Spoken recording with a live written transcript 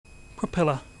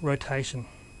Propeller rotation.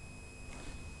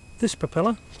 This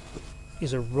propeller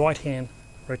is a right-hand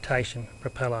rotation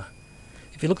propeller.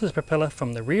 If you look at this propeller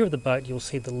from the rear of the boat, you'll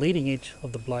see the leading edge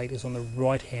of the blade is on the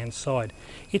right-hand side.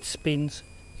 It spins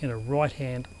in a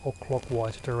right-hand or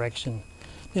clockwise direction.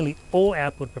 Nearly all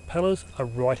outboard propellers are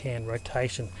right-hand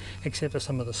rotation, except for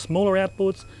some of the smaller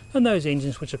outboards and those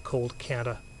engines which are called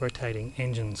counter-rotating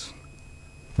engines.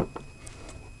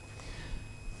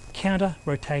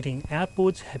 Counter-rotating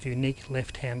outboards have unique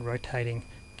left-hand rotating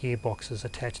gearboxes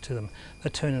attached to them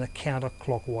that turn in a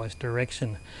counterclockwise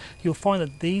direction. You'll find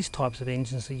that these types of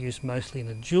engines are used mostly in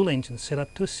a dual engine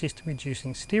setup to assist in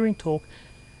reducing steering torque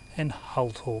and hull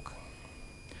torque.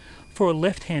 For a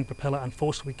left-hand propeller,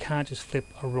 unfortunately we can't just flip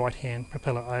a right-hand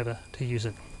propeller over to use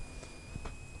it.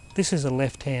 This is a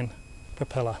left-hand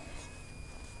propeller.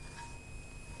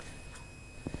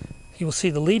 You will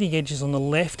see the leading edge is on the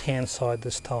left-hand side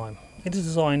this time. It is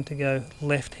designed to go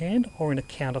left-hand or in a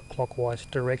counterclockwise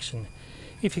direction.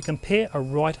 If you compare a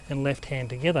right and left hand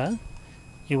together,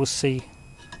 you will see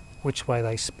which way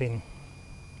they spin.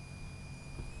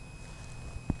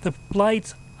 The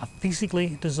blades are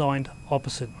physically designed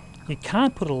opposite. You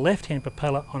can't put a left-hand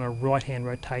propeller on a right-hand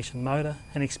rotation motor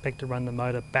and expect to run the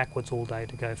motor backwards all day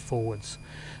to go forwards.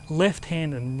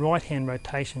 Left-hand and right-hand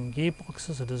rotation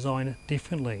gearboxes are designed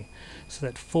differently so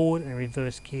that forward and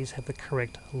reverse gears have the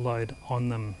correct load on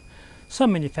them.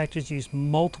 Some manufacturers use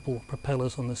multiple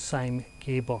propellers on the same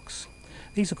gearbox.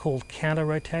 These are called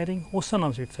counter-rotating or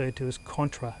sometimes referred to as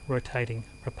contra-rotating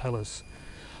propellers.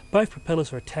 Both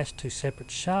propellers are attached to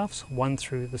separate shafts, one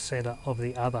through the centre of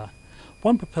the other.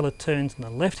 One propeller turns in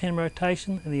a left-hand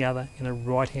rotation and the other in a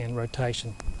right-hand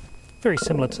rotation. Very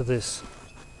similar to this.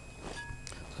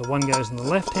 So one goes in the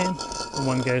left hand and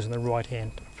one goes in the right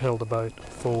hand to propel the boat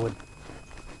forward.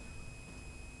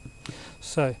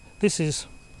 So this is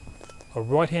a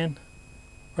right-hand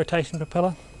rotation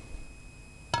propeller.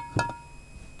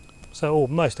 So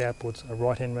most outboards are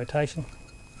right-hand rotation.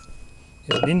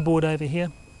 There's an inboard over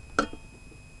here.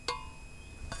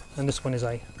 And this one is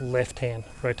a left-hand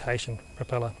rotation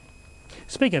propeller.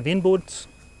 Speaking of inboards,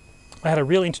 I had a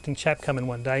real interesting chap come in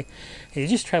one day. He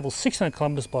just travelled 600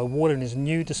 kilometres by water in his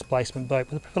new displacement boat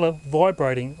with the propeller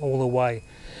vibrating all the way.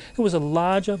 It was a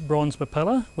larger bronze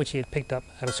propeller which he had picked up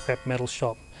at a scrap metal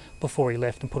shop before he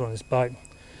left and put on his boat.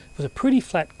 It was a pretty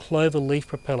flat clover leaf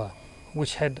propeller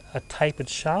which had a tapered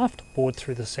shaft bored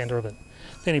through the centre of it.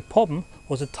 The only problem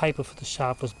was the taper for the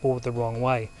shaft was bored the wrong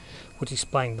way, which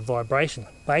explained the vibration.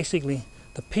 Basically,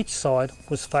 the pitch side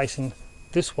was facing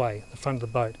this way, the front of the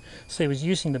boat, so he was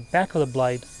using the back of the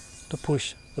blade to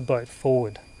push the boat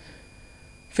forward.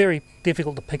 Very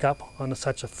difficult to pick up on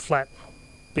such a flat,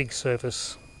 big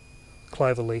surface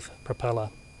cloverleaf propeller.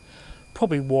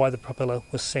 Probably why the propeller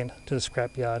was sent to the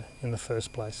scrapyard in the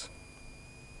first place.